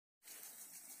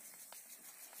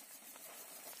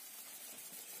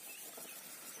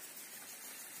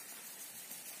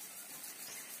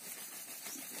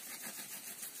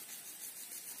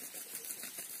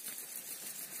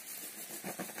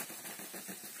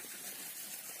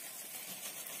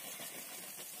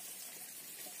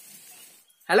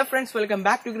Hello friends, welcome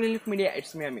back to Green Leaf Media.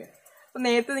 It's me Amir. അപ്പോൾ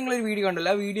നേരത്തെ നിങ്ങളൊരു video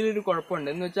കണ്ടല്ലോ, ആ വീഡിയോയിൽ ഒരു കുഴപ്പമുണ്ട്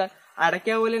എന്ന് വെച്ചാൽ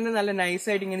അടയ്ക്ക പോലെ തന്നെ നല്ല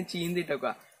നൈസായിട്ട് ഇങ്ങനെ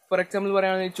ചീന്തിട്ടൊക്കെ. ഫോർ എക്സാമ്പിൾ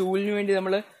പറയുകയാണെങ്കിൽ ചൂലിന് വേണ്ടി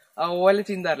നമ്മൾ ഓല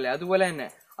ചീന്താറില്ലേ, അതുപോലെ തന്നെ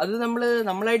അത്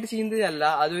നമ്മളായിട്ട് ചീന്തതല്ല,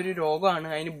 അതൊരു രോഗമാണ്.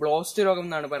 അതിന് ബ്ലോസ്റ്റ് രോഗം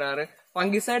എന്നാണ് പറയാറ്.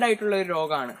 ഫംഗിസൈഡ് ആയിട്ടുള്ള ഒരു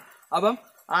രോഗമാണ്. അപ്പം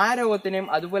ആ രോഗത്തിനെയും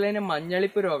അതുപോലെ തന്നെ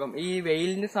മഞ്ഞളിപ്പ് രോഗം, ഈ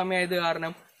വെയിലിന്റെ സമയമായത്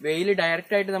കാരണം വെയിൽ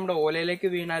ഡയറക്റ്റ് ആയിട്ട് നമ്മുടെ ഓലയിലേക്ക്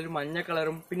വീണാൽ മഞ്ഞ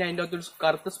കളറും പിന്നെ അതിൻ്റെ അകത്തൊരു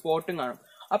കറുത്ത സ്പോട്ടും കാണും.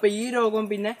 അപ്പൊ ഈ രോഗം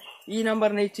പിന്നെ ഈ ഞാൻ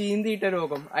പറഞ്ഞ ചീന്തിയിട്ട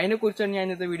രോഗം, അതിനെ കുറിച്ചാണ് ഞാൻ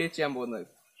ഇന്നത്തെ വീഡിയോ ചെയ്യാൻ പോകുന്നത്.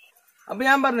 അപ്പൊ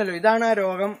ഞാൻ പറഞ്ഞല്ലോ, ഇതാണ് ആ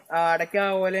രോഗം. അടയ്ക്ക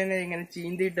ഓലേനെ ഇങ്ങനെ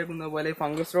ചീന്തിയിട്ടേക്കുന്ന പോലെ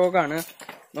ഫംഗസ് രോഗമാണ്.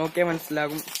 നോക്കിയാൽ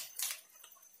മനസ്സിലാകും.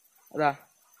 അതാ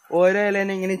ഓരോ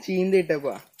ഇലേനെ ഇങ്ങനെ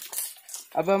ചീന്തിയിട്ടേക്കുക.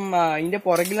 അപ്പം ഇതിന്റെ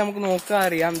പുറകിൽ നമുക്ക് നോക്കാൻ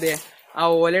അറിയാം, ആ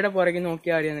ഓലയുടെ പുറകിൽ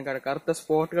നോക്കിയാൽ അറിയാം നിങ്ങൾക്ക് കറുത്ത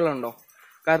സ്പോട്ടുകളുണ്ടോ.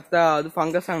 അത്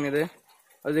ഫംഗസ് ആണിത്.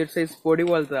 അതൊരു സൈസ് പൊടി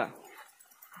പോലത്തെ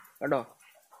കേട്ടോ,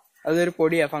 അതൊരു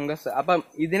പൊടിയാ ഫംഗസ്. അപ്പം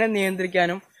ഇതിനെ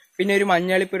നിയന്ത്രിക്കാനും പിന്നെ ഒരു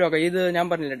മഞ്ഞളിപ്പ് രോഗം, ഇത് ഞാൻ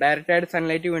പറഞ്ഞില്ല, ഡയറക്റ്റ് ആയിട്ട്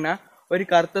സൺലൈറ്റ് വീണ ഒരു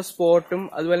കറുത്ത സ്പോട്ടും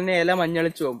അതുപോലെ തന്നെ ഇല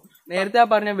മഞ്ഞളിച്ചു പോകും. നേരത്തെ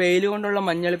പറഞ്ഞ വെയിൽ കൊണ്ടുള്ള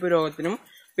മഞ്ഞളിപ്പ് രോഗത്തിനും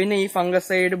പിന്നെ ഈ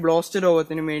ഫംഗസൈഡ് ബ്ലോസ്റ്റ്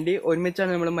രോഗത്തിനും വേണ്ടി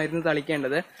ഒരുമിച്ചാണ് നമ്മൾ മരുന്ന്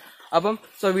തളിക്കേണ്ടത്. അപ്പം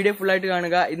വീഡിയോ ഫുള്ളായിട്ട്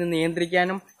കാണുക. ഇത്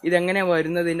നിയന്ത്രിക്കാനും ഇതെങ്ങനെ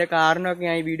വരുന്നത്, ഇതിന്റെ കാരണമൊക്കെ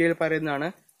ഞാൻ ഈ വീഡിയോയിൽ പറയുന്നതാണ്.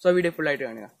 വീഡിയോ ഫുള്ളായിട്ട്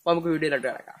കാണുക. അപ്പൊ നമുക്ക് വീഡിയോയിലോട്ട്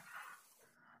കിടക്കാം.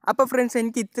 അപ്പോൾ ഫ്രണ്ട്സ്,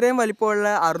 എനിക്ക് ഇത്രയും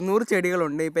വലിപ്പമുള്ള 600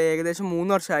 ചെടികളുണ്ട്. ഇപ്പോൾ ഏകദേശം 3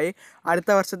 വർഷമായി. അടുത്ത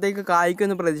വർഷത്തേക്ക്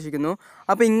കായ്ക്കുമെന്ന് പ്രതീക്ഷിക്കുന്നു.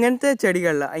 അപ്പോൾ ഇങ്ങനത്തെ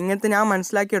ചെടികളിൽ, ഇങ്ങനത്തെ ഞാൻ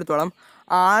മനസ്സിലാക്കിയെടുത്തോളം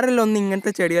 6-1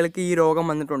 ഇങ്ങനത്തെ ചെടികൾക്ക് ഈ രോഗം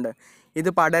വന്നിട്ടുണ്ട്. ഇത്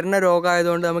പടരുന്ന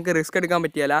രോഗമായതുകൊണ്ട് നമുക്ക് റിസ്ക് എടുക്കാൻ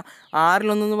പറ്റിയല്ല.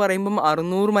 6-1 എന്ന് പറയുമ്പം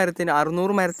 600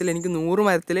 മരത്തിൽ എനിക്ക് 100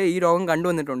 മരത്തിൽ ഈ രോഗം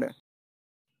കണ്ടുവന്നിട്ടുണ്ട്.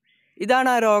 ഇതാണ്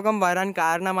ആ രോഗം വരാൻ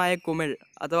കാരണമായ കുമിൾ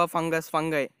അഥവാ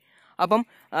ഫംഗൈ. അപ്പം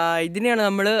ഇതിനെയാണ്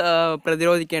നമ്മൾ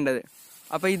പ്രതിരോധിക്കേണ്ടത്.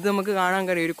 അപ്പോൾ ഇത് നമുക്ക് കാണാൻ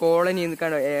കഴിയും, ഒരു കോളനി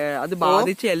അത്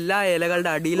ബാധിച്ച എല്ലാ ഇലകളുടെ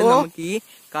അടിയിലും നമുക്ക് ഈ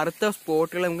കറുത്ത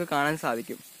സ്പോട്ടുകൾ നമുക്ക് കാണാൻ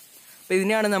സാധിക്കും. അപ്പോൾ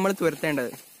ഇതിനെയാണ് നമ്മൾ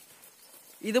തുരത്തേണ്ടത്.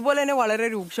 ഇതുപോലെ തന്നെ വളരെ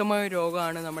രൂക്ഷമായ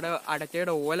രോഗമാണ് നമ്മുടെ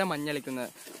അടയ്ക്കയുടെ ഓല മഞ്ഞളിക്കുന്നത്.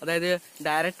 അതായത്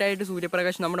ഡയറക്റ്റായിട്ട്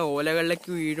സൂര്യപ്രകാശം നമ്മുടെ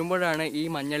ഓലകളിലേക്ക് വീഴുമ്പോഴാണ് ഈ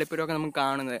മഞ്ഞളിപ്പ് രോഗം നമുക്ക്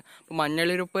കാണുന്നത്. അപ്പോൾ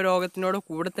മഞ്ഞളിപ്പ് രോഗത്തിനോട്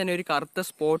കൂടെ തന്നെ ഒരു കറുത്ത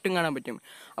സ്പോട്ടും കാണാൻ പറ്റും.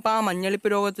 അപ്പോൾ ആ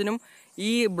മഞ്ഞളിപ്പ് രോഗത്തിനും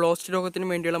ഈ ബ്ലോസ്റ്റ്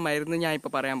രോഗത്തിനും വേണ്ടിയുള്ള മരുന്ന് ഞാൻ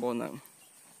ഇപ്പോൾ പറയാൻ പോകുന്നത്.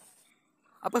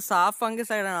 അപ്പോൾ സാഫ്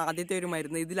ഫംഗിസൈഡാണ് ആദ്യത്തെ ഒരു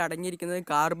മരുന്ന്. ഇതിൽ അടങ്ങിയിരിക്കുന്നത്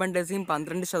കാർബൻഡസിം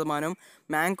 12%,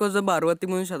 മാങ്കോസബ്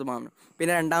 63%.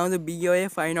 പിന്നെ രണ്ടാമത് BOA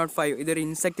 505, ഇതൊരു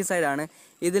ഇൻസെക്ടിസൈഡാണ്.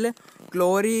 ഇതിൽ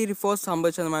ക്ലോറിറിഫോസ്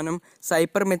 50%,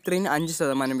 സൈപ്പർമെത്രിൻ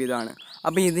 5% വീതമാണ്.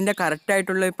 അപ്പോൾ ഇതിൻ്റെ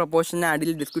കറക്റ്റായിട്ടുള്ള പ്രൊപ്പോർഷൻ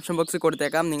അടിയിൽ ഡിസ്ക്രിപ്ഷൻ ബോക്സിൽ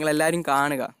കൊടുത്തേക്കാം, നിങ്ങളെല്ലാവരും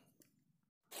കാണുക.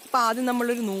 അപ്പോൾ ആദ്യം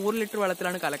നമ്മളൊരു 100 ലിറ്റർ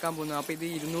വെള്ളത്തിലാണ് കലക്കാൻ പോകുന്നത്. അപ്പോൾ ഇത്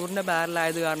 200ൻ്റെ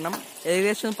ബാരലായത് കാരണം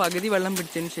ഏകദേശം പകുതി വെള്ളം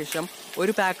പിടിച്ചതിന് ശേഷം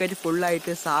ഒരു പാക്കറ്റ്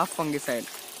ഫുള്ളായിട്ട് സാഫ് ഫംഗിസൈഡ്.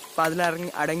 അപ്പോൾ അതിൽ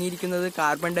അടങ്ങിയിരിക്കുന്നത്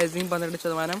കാർബൻഡസിം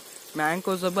 12%,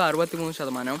 മാങ്കോസബ്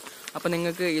 63%. അപ്പോൾ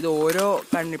നിങ്ങൾക്ക് ഇത് ഓരോ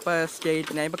ഇപ്പോൾ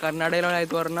സ്റ്റേറ്റ്, ഞാൻ ഇപ്പോൾ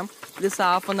കർണാടകയിലായത് പറഞ്ഞാൽ ഇത്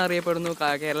സാഫ് എന്നറിയപ്പെടുന്നു,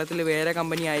 കേരളത്തിൽ വേറെ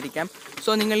കമ്പനി ആയിരിക്കാം.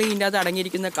 നിങ്ങൾ ഇതിൻ്റെ അകത്ത്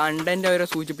അടങ്ങിയിരിക്കുന്ന കണ്ടൻറ്റ് അവരെ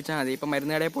സൂചിപ്പിച്ചാൽ മതി. ഇപ്പോൾ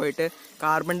മരുന്ന് കടയിൽ പോയിട്ട്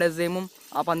കാർബൻഡസിമും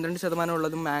ആ 12%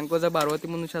 ഉള്ളതും മാങ്കോസബ്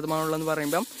 63% ഉള്ളതെന്ന്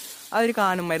പറയുമ്പം അവർ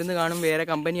മരുന്ന് കാണും, വേറെ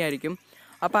കമ്പനി ആയിരിക്കും.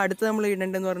 അപ്പോൾ അടുത്ത് നമ്മൾ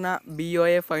ഇടേണ്ടതെന്ന് പറഞ്ഞാൽ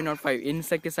BOA 505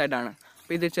 ഇൻസെക്ടിസൈഡാണ്.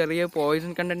 അപ്പോൾ ഇത് ചെറിയ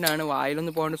പോയിസൺ കണ്ടൻ്റ് ആണ്,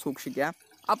 വായിലൊന്ന് പോകാണ്ട് സൂക്ഷിക്കുക.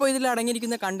 അപ്പോൾ ഇതിൽ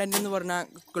അടങ്ങിയിരിക്കുന്ന കണ്ടൻറ്റ് എന്ന് പറഞ്ഞാൽ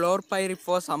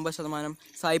ക്ലോർപൈറിഫോസ് 50%,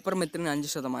 സൈപ്പർമെത്രിൻ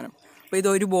 5%. അപ്പോൾ ഇത്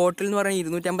ഒരു ബോട്ടിൽ എന്ന് പറഞ്ഞാൽ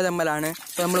 250 ml ആണ്.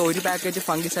 അപ്പോൾ നമ്മൾ ഒരു പാക്കറ്റ്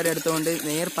ഫംഗിസൈഡ് എടുത്തുകൊണ്ട്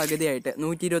പകുതിയായിട്ട്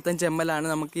 125 ml ആണ്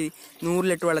നമുക്ക് 100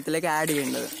 ലിറ്റർ വെള്ളത്തിലേക്ക് ആഡ്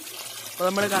ചെയ്യേണ്ടത്. അപ്പോൾ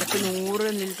നമ്മൾ കറക്റ്റ്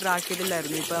 100 ലിറ്റർ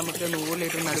ആക്കിയിട്ടില്ലായിരുന്നു. ഇപ്പോൾ നമുക്ക് 100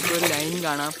 ലിറ്ററിന് അടുത്തൊരു ലൈൻ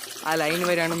കാണാം, ആ ലൈൻ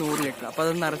വരെയാണ് 100 ലിറ്റർ. അപ്പോൾ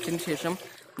അത് നിറച്ചതിന് ശേഷം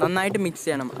നന്നായിട്ട് മിക്സ്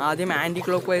ചെയ്യണം. ആദ്യം ആൻറ്റി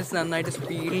ക്ലോക്ക് വൈസ് നന്നായിട്ട്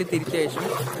സ്പീഡിൽ തിരിച്ച ശേഷം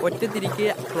ഒറ്റ തിരിക്ക്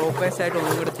ക്ലോക്ക് വൈസ് ആയിട്ട്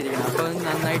ഒന്നും കൂടെ തിരിക്കണം. അപ്പോൾ അത്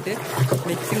നന്നായിട്ട്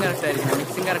മിക്സിങ് കറക്റ്റായിരിക്കണം.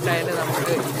 മിക്സിങ് കറക്റ്റായാലും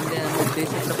നമുക്ക് ഇതിൻ്റെ നമ്മൾ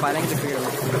ഉദ്ദേശിച്ചിട്ടുള്ള ഫലം കിട്ടുകയുള്ളൂ.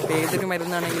 അപ്പോൾ ഏതൊരു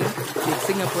മരുന്നാണെങ്കിലും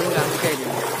മിക്സിങ് എപ്പോഴും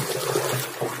കറക്റ്റായിരിക്കണം.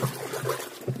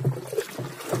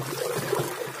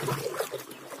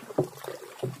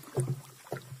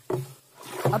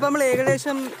 അപ്പോൾ നമ്മൾ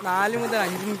ഏകദേശം 4 മുതൽ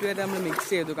 5 മിനിറ്റ് വരെ നമ്മൾ മിക്സ്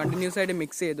ചെയ്തു, കണ്ടിന്യൂസ് ആയിട്ട്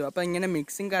മിക്സ് ചെയ്തു. അപ്പോൾ ഇങ്ങനെ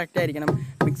മിക്സിങ് കറക്റ്റായിരിക്കണം.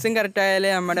 മിക്സിങ് കറക്റ്റായാലേ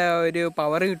നമ്മുടെ ഒരു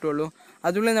പവർ കിട്ടുള്ളൂ.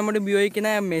 അതുപോലെ നമ്മൾ ഉപയോഗിക്കുന്ന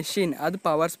മെഷീൻ, അത്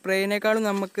പവർ സ്പ്രേയിനേക്കാളും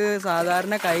നമുക്ക്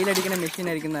സാധാരണ കയ്യിലടിക്കുന്ന മെഷീൻ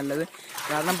ആയിരിക്കും നല്ലത്.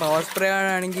 കാരണം പവർ സ്പ്രേ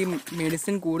ആണെങ്കിൽ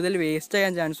മെഡിസിൻ കൂടുതൽ വേസ്റ്റ്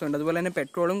ചെയ്യാൻ ചാൻസ് ഉണ്ട്, അതുപോലെ തന്നെ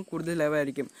പെട്രോളും കൂടുതൽ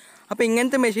ലെവലായിരിക്കും. അപ്പോൾ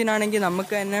ഇങ്ങനത്തെ മെഷീൻ ആണെങ്കിൽ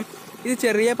നമുക്ക് തന്നെ ഇത്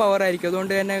ചെറിയ പവർ ആയിരിക്കും,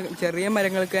 അതുകൊണ്ട് തന്നെ ചെറിയ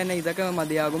മരങ്ങൾക്ക് തന്നെ ഇതൊക്കെ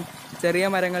മതിയാകും. ചെറിയ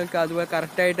മരങ്ങൾക്ക് അതുപോലെ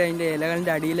കറക്റ്റായിട്ട് അതിൻ്റെ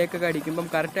ഇലകളുടെ അടിയിലേക്കൊക്കെ അടിക്കുമ്പം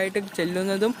കറക്റ്റായിട്ട്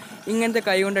ചെല്ലുന്നതും ഇങ്ങനത്തെ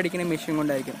കൈ കൊണ്ട് അടിക്കുന്ന മെഷീൻ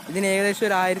കൊണ്ടായിരിക്കും. ഇതിന് ഏകദേശം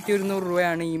ഒരു 1100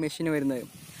 രൂപയാണ് ഈ മെഷീൻ വരുന്നത്.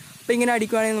 അപ്പോൾ ഇങ്ങനെ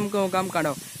അടിക്കുകയാണെങ്കിൽ നമുക്ക് നോക്കാം,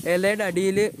 കണ്ടോ, ഇലയുടെ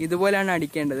അടിയിൽ ഇതുപോലെയാണ്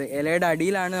അടിക്കേണ്ടത്. ഇലയുടെ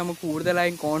അടിയിലാണ് നമുക്ക്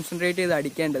കൂടുതലായും കോൺസെൻട്രേറ്റ് ചെയ്ത്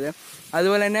അടിക്കേണ്ടത്.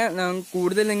 അതുപോലെ തന്നെ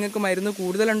കൂടുതൽ നിങ്ങൾക്ക് മരുന്ന്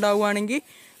കൂടുതൽ ഉണ്ടാവുകയാണെങ്കിൽ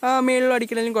മേളിൽ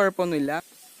അടിക്കണമെങ്കിലും കുഴപ്പമൊന്നുമില്ല.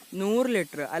 100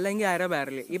 ലിറ്റർ അല്ലെങ്കിൽ അര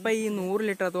ബാരൽ. ഇപ്പം ഈ 100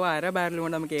 ലിറ്റർ അഥവാ അര ബാരൽ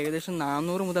കൊണ്ട് നമുക്ക് ഏകദേശം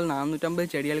 400 മുതൽ 450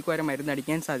 ചെടികൾക്ക് വരെ മരുന്ന്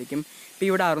അടിക്കാൻ സാധിക്കും. ഇപ്പം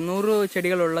ഇവിടെ 600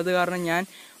 ചെടികൾ ഉള്ളത് കാരണം ഞാൻ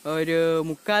ഒരു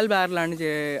 3/4 ബാരലാണ്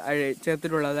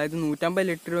ചേർത്തിട്ടുള്ളത്. അതായത് 150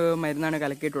 ലിറ്റർ മരുന്നാണ്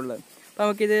കലക്കിയിട്ടുള്ളത്. അപ്പോൾ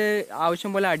നമുക്കിത്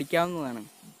ആവശ്യം പോലെ അടിക്കാവുന്നതാണ്.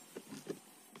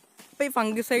 അപ്പോൾ ഈ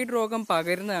ഫംഗിസൈഡ് രോഗം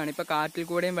പകരുന്നതാണ്. ഇപ്പോൾ കാറ്റിൽ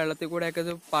കൂടെയും വെള്ളത്തിൽ കൂടെയൊക്കെ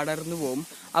ഇത് പടർന്നു പോകും.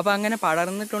 അപ്പോൾ അങ്ങനെ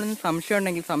പടർന്നിട്ടുണ്ടെന്ന്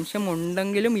സംശയം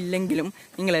ഉണ്ടെങ്കിലും ഇല്ലെങ്കിലും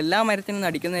നിങ്ങൾ എല്ലാ മരത്തിനും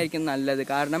അടിക്കുന്നതായിരിക്കും നല്ലത്.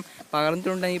 കാരണം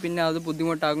പകർന്നിട്ടുണ്ടെങ്കിൽ പിന്നെ അത്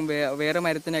ബുദ്ധിമുട്ടാകും, വേറെ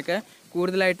മരത്തിനൊക്കെ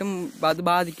കൂടുതലായിട്ടും അത്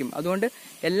ബാധിക്കും. അതുകൊണ്ട്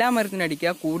എല്ലാ മരത്തിനും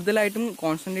അടിക്കുക. കൂടുതലായിട്ടും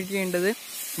കോൺസെൻട്രേറ്റ് ചെയ്യേണ്ടത്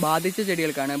ബാധിച്ച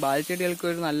ചെടികൾക്കാണ്. ബാധിച്ച ചെടികൾക്ക്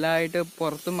ഒരു നല്ലതായിട്ട്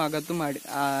പുറത്തും അകത്തും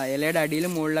ഇലയുടെ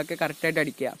അടിയിലും മുകളിലൊക്കെ കറക്റ്റായിട്ട്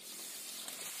അടിക്കുക.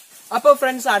 അപ്പോൾ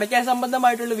ഫ്രണ്ട്സ്, അടയ്ക്കാൻ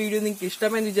സംബന്ധമായിട്ടുള്ള വീഡിയോ നിങ്ങൾക്ക്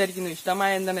ഇഷ്ടമെന്ന് വിചാരിക്കുന്നു.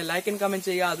 ഇഷ്ടമായ എന്താണ് ലൈക്ക് ആൻഡ് കമന്റ്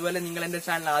ചെയ്യുക. അതുപോലെ നിങ്ങൾ എന്റെ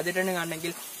ചാനൽ ആദ്യമായിട്ടാണ്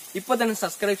കാണണമെങ്കിൽ ഇപ്പോൾ തന്നെ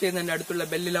സബ്സ്ക്രൈബ് ചെയ്യുന്നതിന്റെ അടുത്തുള്ള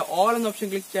ബെല്ലിലെ ഓൾ എന്ന ഓപ്ഷൻ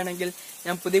ക്ലിക്ക് ചെയ്യണമെങ്കിൽ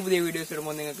ഞാൻ പുതിയ വീഡിയോസ്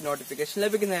ഇടുമ്പോൾ നിങ്ങൾക്ക് നോട്ടിഫിക്കേഷൻ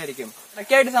ലഭിക്കുന്നതായിരിക്കും.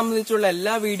 അടയ്ക്കായിട്ട് സംബന്ധിച്ചുള്ള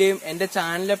എല്ലാ വീഡിയോയും എന്റെ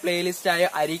ചാനലിലെ പ്ലേലിസ്റ്റായ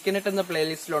അരീക്കനട്ട് എന്ന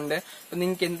പ്ലേലിസ്റ്റിലുണ്ട്. അപ്പോൾ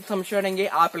നിങ്ങൾക്ക് എന്ത് സംശയമാണെങ്കിൽ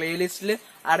ആ പ്ലേലിസ്റ്റിൽ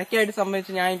അടയ്ക്കായിട്ട്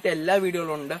സംബന്ധിച്ച് ഞാൻ ഇട്ട എല്ലാ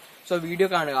വീഡിയോകളും ഉണ്ട്. സോ വീഡിയോ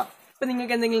കാണുക. ഇപ്പൊ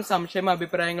നിങ്ങൾക്ക് എന്തെങ്കിലും സംശയമോ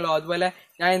അഭിപ്രായങ്ങളോ അതുപോലെ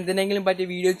ഞാൻ എന്തിനെങ്കിലും പറ്റി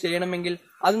വീഡിയോ ചെയ്യണമെങ്കിൽ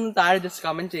അതൊന്ന് താഴെ ജസ്റ്റ്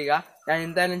കമന്റ് ചെയ്യുക. ഞാൻ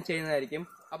എന്തായാലും ചെയ്യുന്നതായിരിക്കും.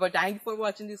 അപ്പോൾ thank you for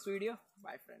watching this video.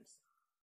 Bye friends.